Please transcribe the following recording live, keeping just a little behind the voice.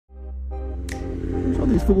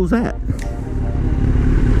these fools at?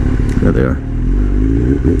 There they are.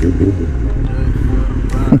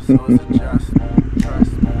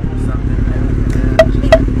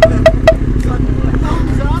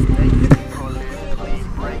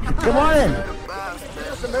 Good morning.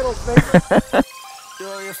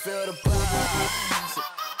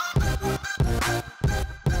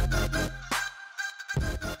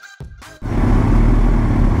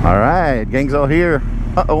 All right, gang's all here.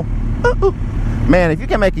 Uh-oh. Uh-oh. Man, if you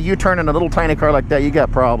can make a U-turn in a little tiny car like that, you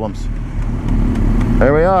got problems.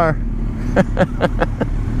 There we are.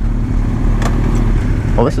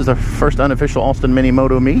 Well, this is our first unofficial Austin Mini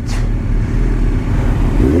Moto meet.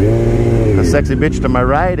 The sexy bitch to my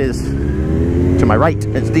right is, to my right,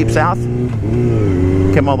 it's Deep South.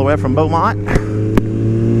 Came all the way up from Beaumont.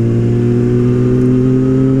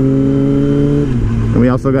 And we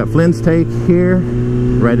also got Flynn's Take here.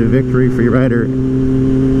 Ride to Victory, free rider.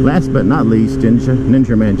 Last but not least,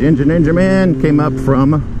 Ninja Man came up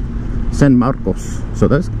from San Marcos. So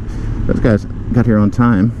those guys got here on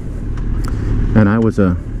time. And I was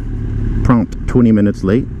a prompt 20 minutes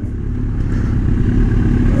late.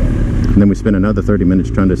 And then we spent another 30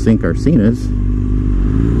 minutes trying to sync our Cenas.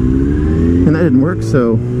 And that didn't work,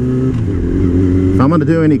 so if I'm gonna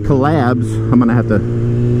do any collabs, I'm gonna have to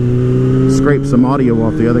scrape some audio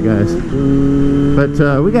off the other guys. But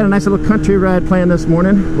we got a nice little country ride planned this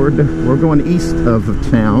morning. We're going east of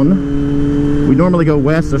town. We normally go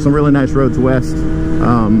west. There's some really nice roads west.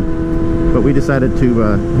 But we decided to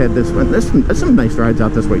head this way. There's some nice rides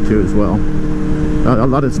out this way too as well.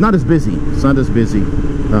 It's not as busy. It's not as busy.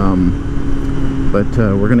 But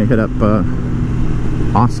we're gonna hit up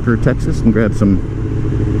Oscar, Texas, and grab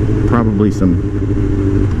probably some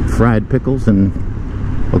fried pickles and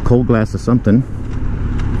a cold glass of something.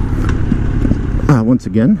 Once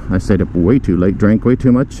again, I stayed up way too late, drank way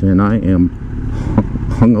too much, and I am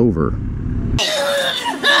hungover.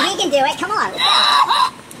 You can do it. Come on.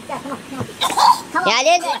 Come on. Yeah, I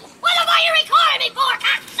did. What the fuck are you recording me for,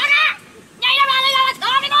 cocksucker? Now you don't know what's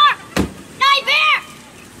going anymore. Night beer.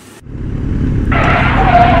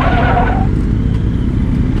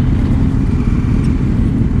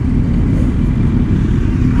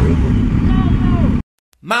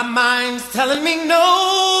 My mind's telling me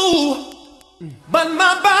no, but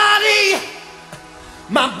my body's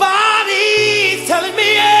telling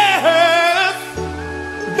me yes,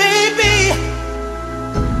 baby.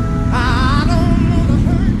 I don't wanna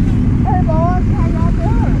hurt you. Hey boys, how y'all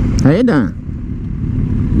doing? How you doing?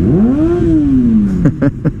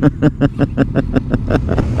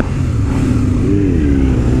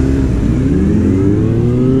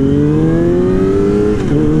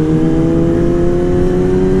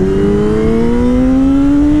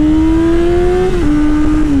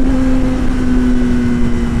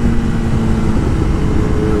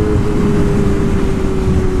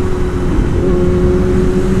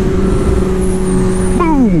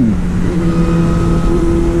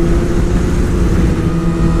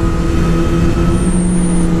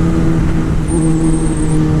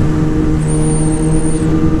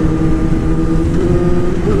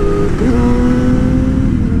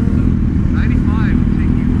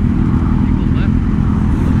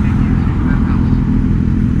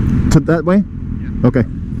 That way? Yeah. Okay.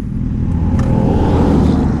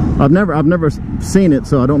 I've never seen it,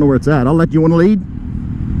 so I don't know where it's at. I'll let you want to lead?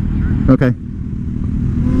 Sure. Okay.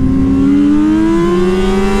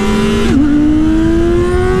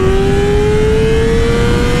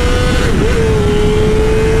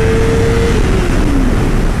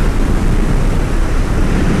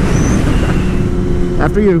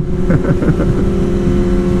 After you.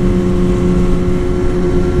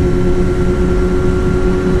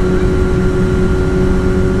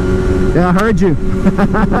 Yeah, I heard you.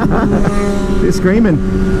 You're screaming.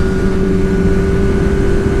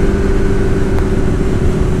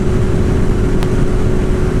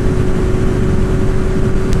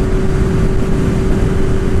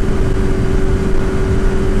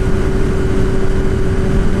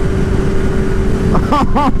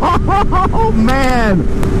 Oh man!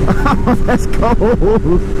 Oh, that's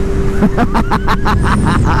cold.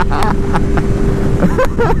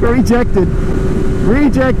 Rejected.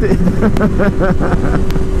 Rejected.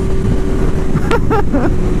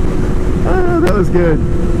 Oh, that was good.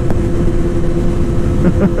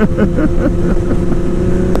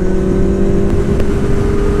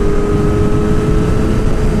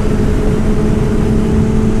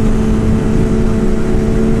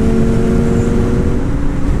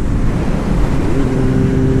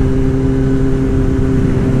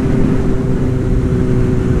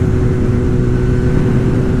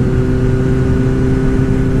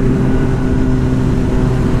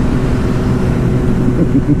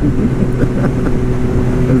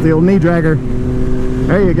 There's the old knee dragger.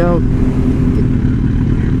 There you go.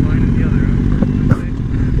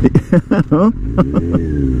 Huh?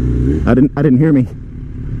 I didn't hear me.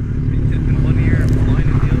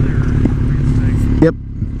 Yep.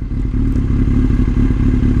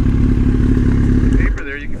 Paper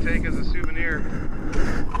there you can take as a souvenir.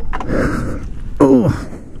 Oh.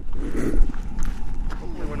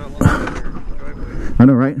 Hopefully we're not lost in your driveway. I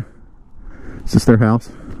know, right? Is this their house?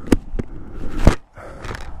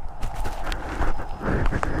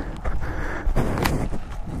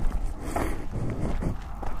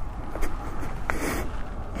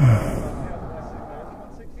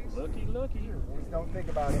 Looky. Just don't think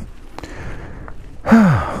about it.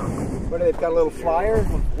 What, they've got a little flyer?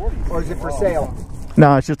 Or is it for sale?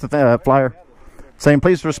 No, it's just a flyer saying,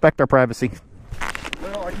 please respect our privacy.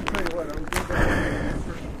 Well, I can tell you what, I was going to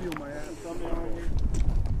feel my ass thumbnail right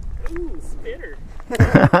here. Ooh, spitter.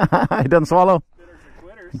 He doesn't swallow? Spitters are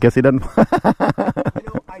quitters. Guess he doesn't. You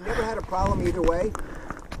know, I never had a problem either way.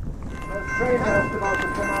 Those train house about to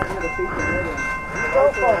come out here to feed the rhythm.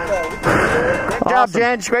 Great job,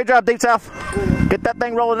 Jen. Great job, Deep South. Get that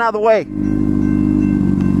thing rolling out of the way.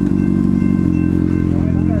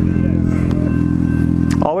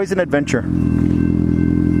 Always an adventure. Don't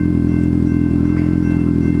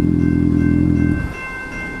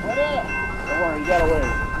worry, you got away.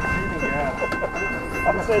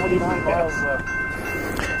 I'm going to say we'll 9 miles left.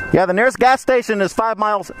 Yeah, the nearest gas station is 5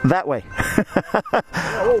 miles that way.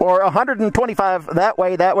 Or 125 that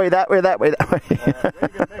way. Where are you going to make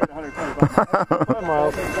it 125? 5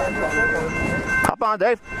 miles. Hop on,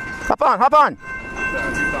 Dave. Hop on.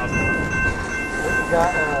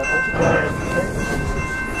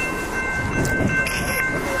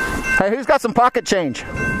 Hey, who's got some pocket change?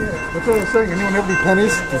 That's what I'm saying, anyone have any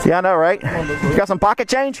pennies? Yeah, I know, right? You got some pocket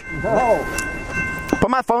change? No. Put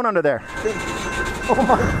my phone under there.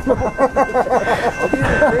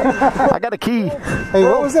 I got a key. Hey,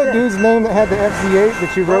 what was that dude's name that had the FZ8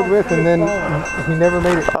 that you rode with and then he never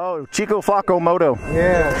made it? Oh, Chico Flaco Moto.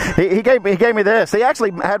 Yeah. He gave me this. He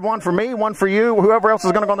actually had one for me, one for you, whoever else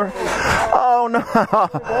is going to go on there. Oh, no.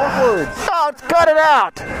 Backwards. Oh, cut it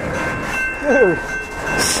out. Dude.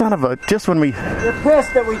 Son of a, just when we... You're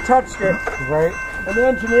pissed that we touched it. Right. And the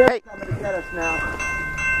engineer's coming to get us now.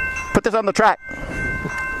 Put this on the track.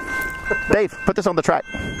 Dave, put this on the track.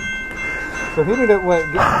 So he ended up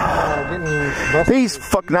getting busted. These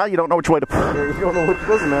fuck, now you don't know which way to... Yeah, you don't know which,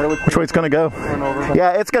 doesn't matter which way it's going to go.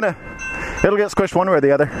 Yeah, it'll get squished one way or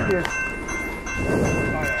the other. Yeah,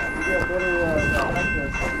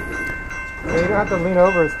 you don't have to lean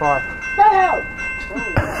over as far. Get out!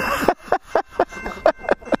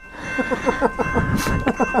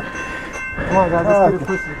 Come on, guys, let's get a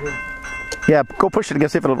push it again. Yeah, go push it again,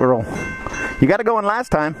 see if it'll roll. You got to go in last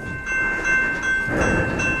time.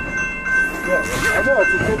 Yeah, I know,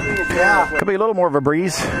 it's a good thing it's Could be a little more of a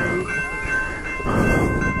breeze. Oh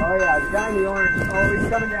yeah, it's down the orange. Oh, he's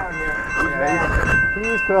coming down here. He's mad.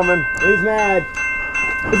 He's coming. He's mad.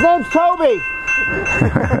 His name's Toby!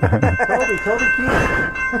 Toby Keith.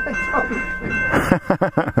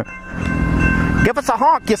 Give us a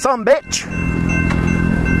honk, you son bitch.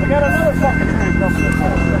 I got another fucking train coming this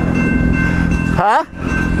way. Huh?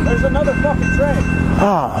 There's another fucking train.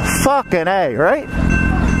 Oh, fucking A, right?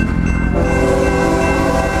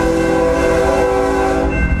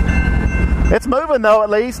 It's moving though, at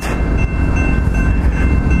least.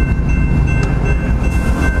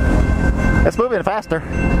 It's moving faster.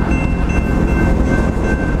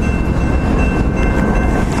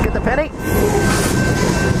 Get the penny.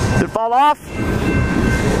 Did it fall off?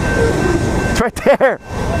 It's right there.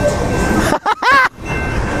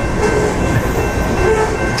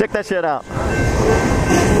 Check that shit out.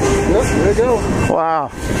 Yep, there we go. Wow.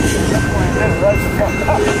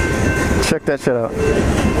 Check that shit out.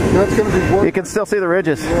 That's going to be work. You can still see the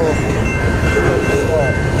ridges.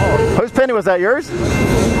 Whose penny was that? Yours?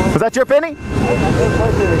 Was that your penny?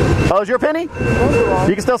 Oh, it was your penny?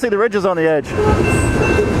 You can still see the ridges on the edge.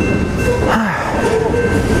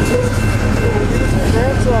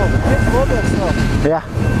 Yeah.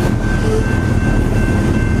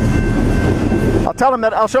 I'll tell him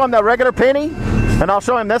that. I'll show him that regular penny, and I'll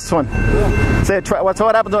show him this one. Yeah. Say, what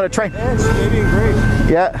happens on a train? Yeah, it's Canadian great.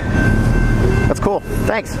 Yeah. That's cool.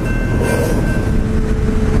 Thanks.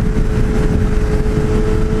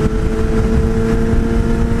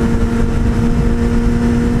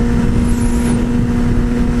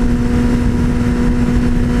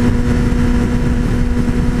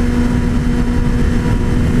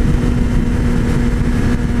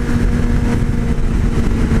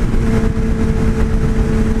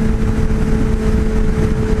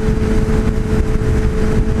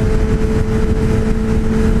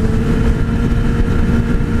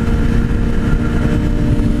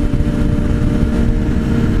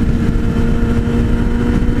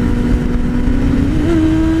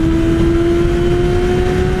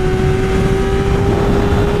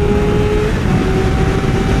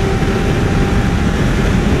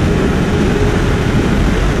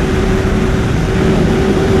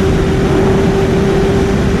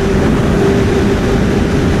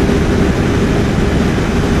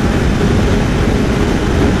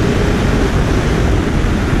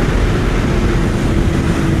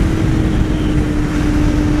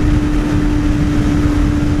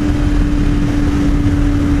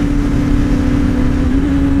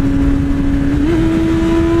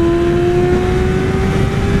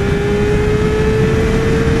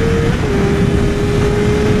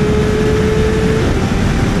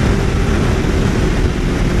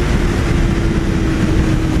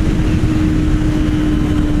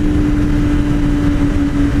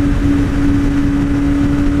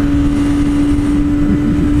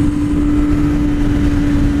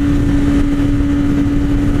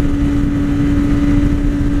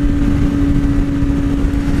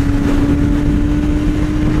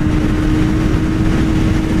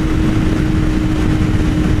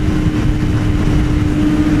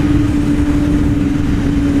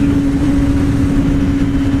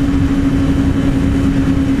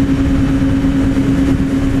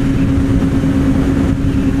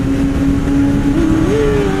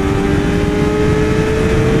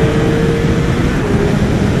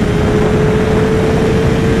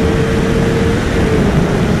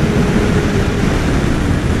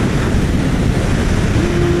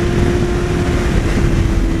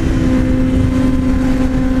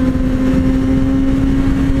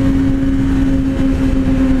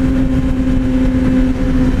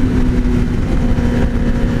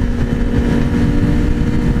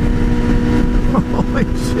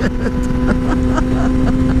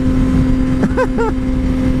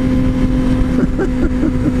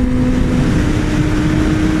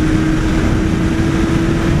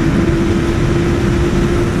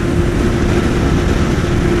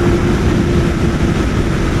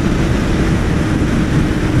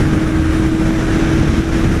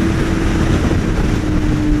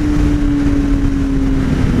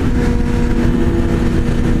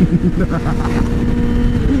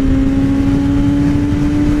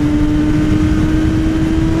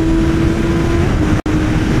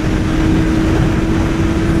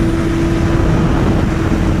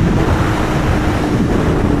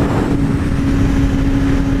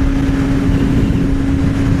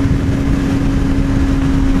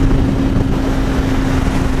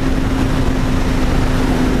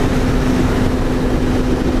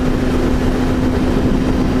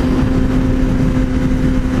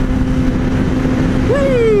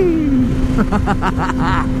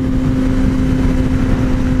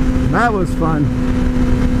 That was fun.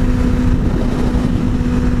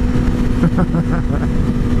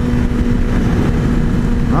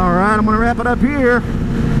 All right, I'm gonna wrap it up here.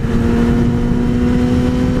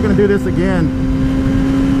 We're gonna do this again.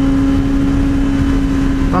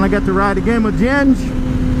 Finally got to ride again with Ginge.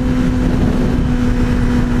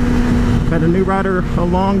 Got a new rider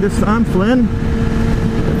along this time, Flynn.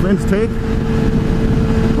 Flynn's take.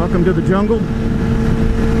 Welcome to the jungle.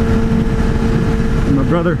 And my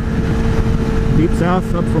brother, deep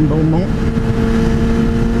south, up from Beaumont.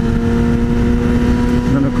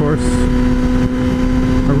 And then of course,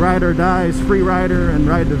 a rider dies, free rider, and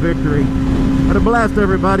ride to victory. Had a blast,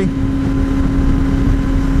 everybody.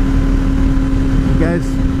 You guys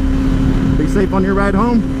be safe on your ride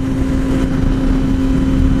home.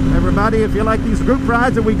 Everybody, if you like these group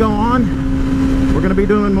rides that we go on, we're going to be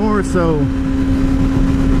doing more, so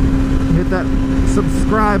hit that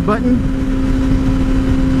subscribe button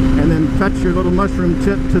and then touch your little mushroom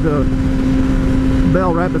tip to the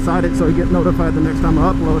bell right beside it so you get notified the next time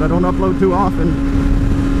I upload. I don't upload too often.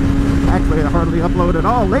 Actually, I hardly upload at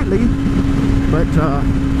all lately, but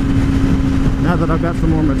now that I've got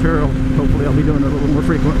some more material, hopefully I'll be doing it a little more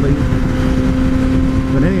frequently.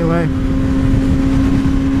 But anyway,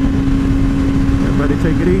 everybody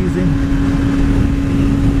take it easy.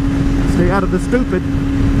 Stay out of the stupid.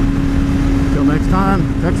 Till next time,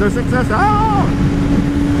 Texas success. Oh!